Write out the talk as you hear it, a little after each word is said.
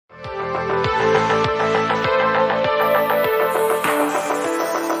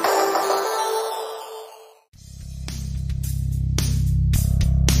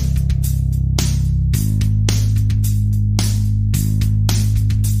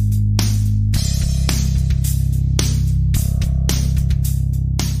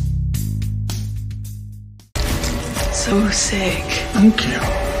so sick. Thank you.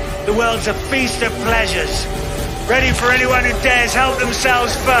 The world's a feast of pleasures, ready for anyone who dares help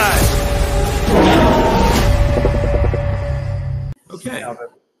themselves first. Okay.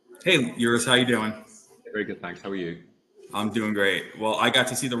 Hey, Euros, how you doing? Very good, thanks. How are you? I'm doing great. Well, I got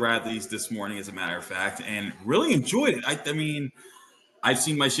to see the Radleys this morning, as a matter of fact, and really enjoyed it. I mean, I've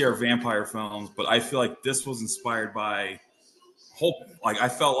seen my share of vampire films, but I feel like this was inspired by I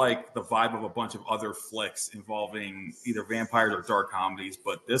felt like the vibe of a bunch of other flicks involving either vampires or dark comedies,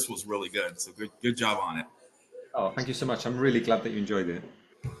 but this was really good. So good job on it. Oh, thank you so much. I'm really glad that you enjoyed it.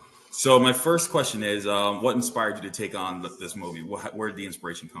 So my first question is, what inspired you to take on this movie? Where did the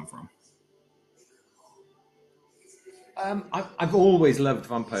inspiration come from? I've always loved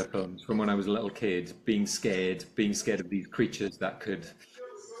vampire films from when I was a little kid, being scared of these creatures that could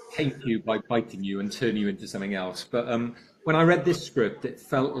taint you by biting you and turn you into something else. But when I read this script, it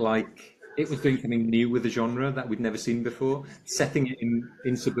felt like it was doing something new with the genre that we'd never seen before, setting it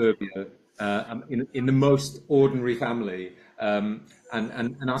in suburbia, in the most ordinary family, and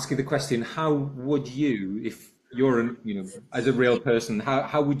asking the question, how would you, if you're as a real person,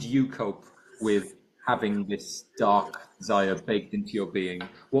 how would you cope with having this dark desire baked into your being?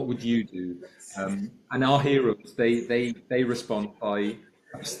 What would you do? And our heroes, they respond by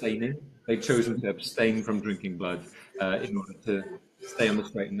abstaining. They've chosen to abstain from drinking blood in order to stay on the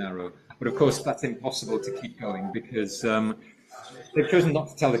straight and narrow. But of course, that's impossible to keep going because they've chosen not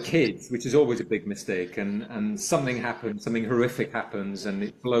to tell the kids, which is always a big mistake. And something happens, something horrific happens, and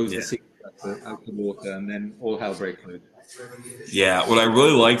it blows the secret out the water, and then all hell breaks loose. Yeah, what I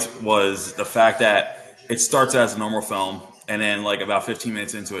really liked was the fact that it starts as a normal film, and then like about 15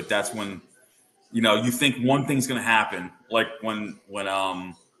 minutes into it, that's when you think one thing's going to happen, like when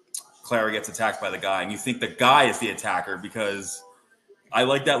Clara gets attacked by the guy, and you think the guy is the attacker, because I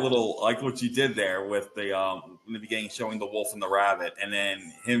like what you did there with the in the beginning showing the wolf and the rabbit, and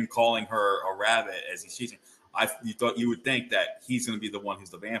then him calling her a rabbit as he's chasing. You would think that he's going to be the one who's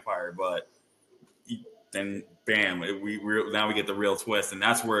the vampire, but then bam, now we get the real twist, and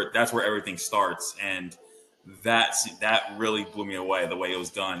that's where everything starts, and that really blew me away the way it was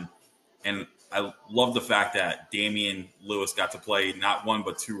done. And I love the fact that Damien Lewis got to play not one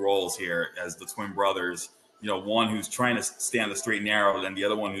but two roles here as the twin brothers. One who's trying to stay on the straight and narrow, and the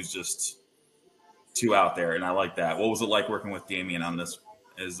other one who's just too out there. And I like that. What was it like working with Damien on this?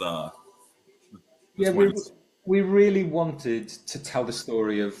 We really wanted to tell the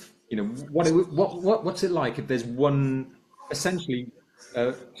story of what's it like if there's essentially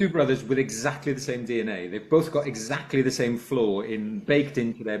two brothers with exactly the same DNA. They've both got exactly the same flaw baked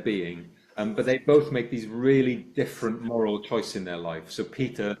into their being. But they both make these really different moral choices in their life. So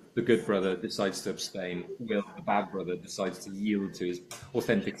Peter, the good brother, decides to abstain. Will, the bad brother, decides to yield to his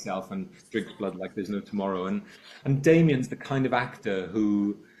authentic self and drinks blood like there's no tomorrow. And Damien's the kind of actor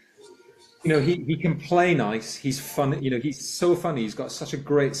who, he can play nice. He's fun. He's so funny. He's got such a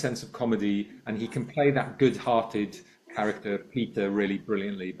great sense of comedy, and he can play that good-hearted character, Peter, really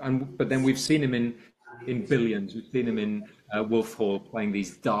brilliantly. But then we've seen him in Billions. We've seen him in Wolf Hall playing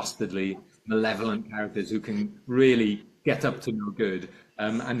these dastardly, malevolent characters who can really get up to no good,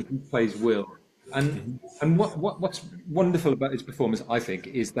 and he plays Will. And what's wonderful about his performance, I think,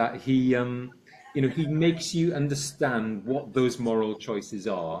 is that he makes you understand what those moral choices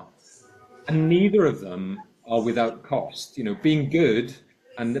are, and neither of them are without cost. Being good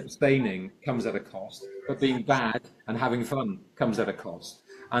and abstaining comes at a cost, but being bad and having fun comes at a cost.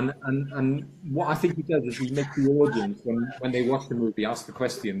 And what I think he does is he makes the audience, when they watch the movie, ask the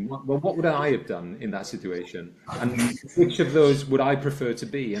question, well, what would I have done in that situation? And which of those would I prefer to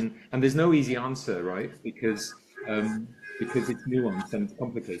be? And there's no easy answer, right? Because it's nuanced and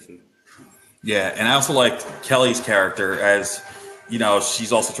complicated. Yeah, and I also liked Kelly's character as,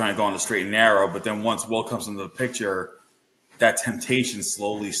 she's also trying to go on the straight and narrow, but then once Will comes into the picture, that temptation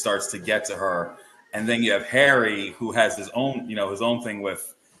slowly starts to get to her. And then you have Harry, who has his own thing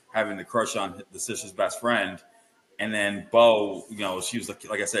with having the crush on the sister's best friend. And then Bo, she was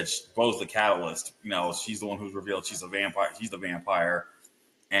like I said, Bo's the catalyst. She's the one who's revealed she's a vampire. She's the vampire.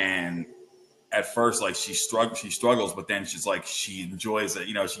 And at first, she struggles, but then she's like, she enjoys it.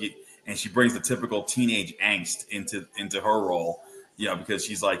 She brings the typical teenage angst into her role. Because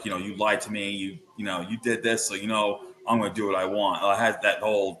she's like, you lied to me. You did this, so I'm going to do what I want. I had that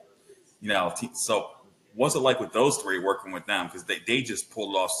whole. So what's it like with those three working with them? Because they just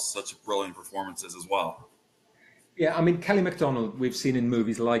pulled off such brilliant performances as well. Yeah, I mean, Kelly MacDonald, we've seen in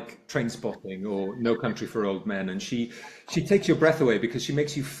movies like Trainspotting or No Country for Old Men, and she takes your breath away because she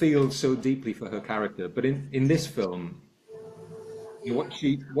makes you feel so deeply for her character. But in this film, what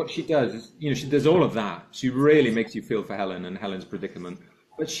she does is, she does all of that. She really makes you feel for Helen and Helen's predicament,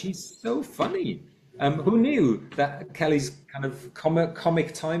 but she's so funny. Who knew that Kelly's kind of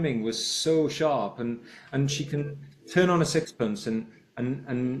comic timing was so sharp, and she can turn on a sixpence, and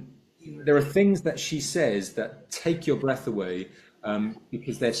there are things that she says that take your breath away,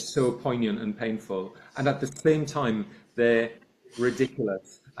 because they're so poignant and painful, and at the same time they're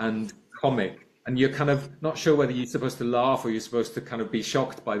ridiculous and comic, and you're kind of not sure whether you're supposed to laugh or you're supposed to kind of be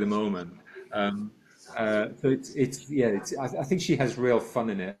shocked by the moment. So I think she has real fun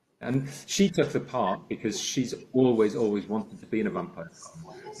in it, and she took the part because she's always wanted to be in a vampire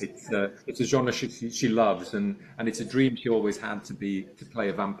film. It's a genre she loves, and it's a dream she always had to play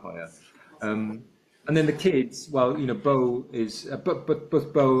a vampire. And then the kids, well, Bo is, but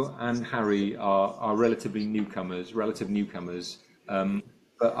both Bo and Harry are relative newcomers.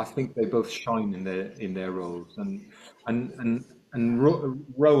 But I think they both shine in their roles, and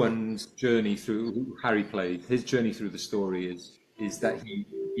Rowan's journey through, who Harry played, his journey through the story is that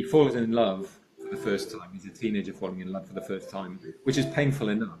he falls in love for the first time. He's a teenager falling in love for the first time, which is painful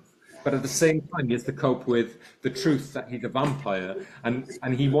enough. But at the same time, he has to cope with the truth that he's a vampire,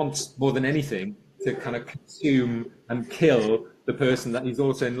 and he wants more than anything to kind of consume and kill the person that he's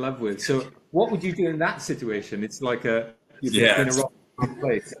also in love with. So what would you do in that situation? It's like you've been in a rock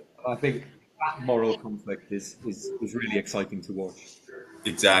place. I think that moral conflict is really exciting to watch.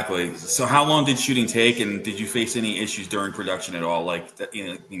 Exactly. So how long did shooting take, and did you face any issues during production at all, like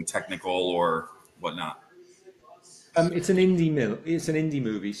being technical or whatnot? It's an indie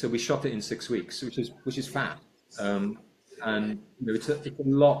movie, so we shot it in 6 weeks, which is fast. And it's a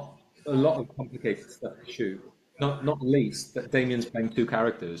lot of complicated stuff to shoot. Not least that Damien's playing two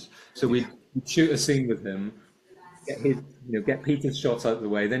characters, so we'd shoot a scene with him, get Peter's shots out of the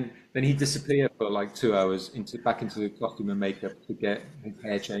way, then he'd disappear for like 2 hours back into the costume and makeup to get his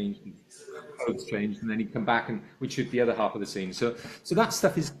hair changed, his clothes changed, and then he'd come back and we'd shoot the other half of the scene. So that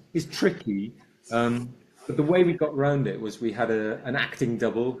stuff is tricky. But the way we got around it was we had an acting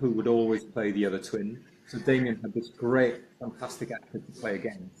double who would always play the other twin. So Damien had this great, fantastic actor to play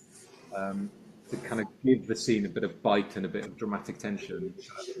against, to kind of give the scene a bit of bite and a bit of dramatic tension,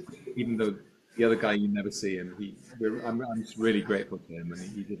 even though the other guy you never see, and I'm just really grateful to him, and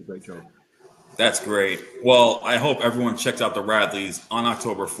he did a great job. That's great. Well, I hope everyone checks out the Radleys on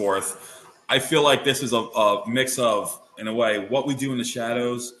October 4th. I feel like this is a mix of, in a way, What We Do in the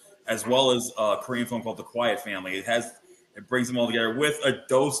Shadows, as well as a Korean film called The Quiet Family. It brings them all together with a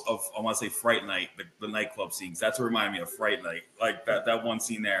dose of, I want to say, Fright Night, the nightclub scenes. That's what reminded me of Fright Night, like that one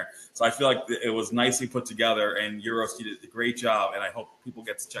scene there. So I feel like it was nicely put together, and Euros did a great job, and I hope people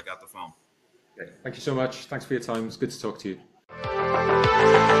get to check out the film. Okay. Thank you so much. Thanks for your time. It's good to talk to you.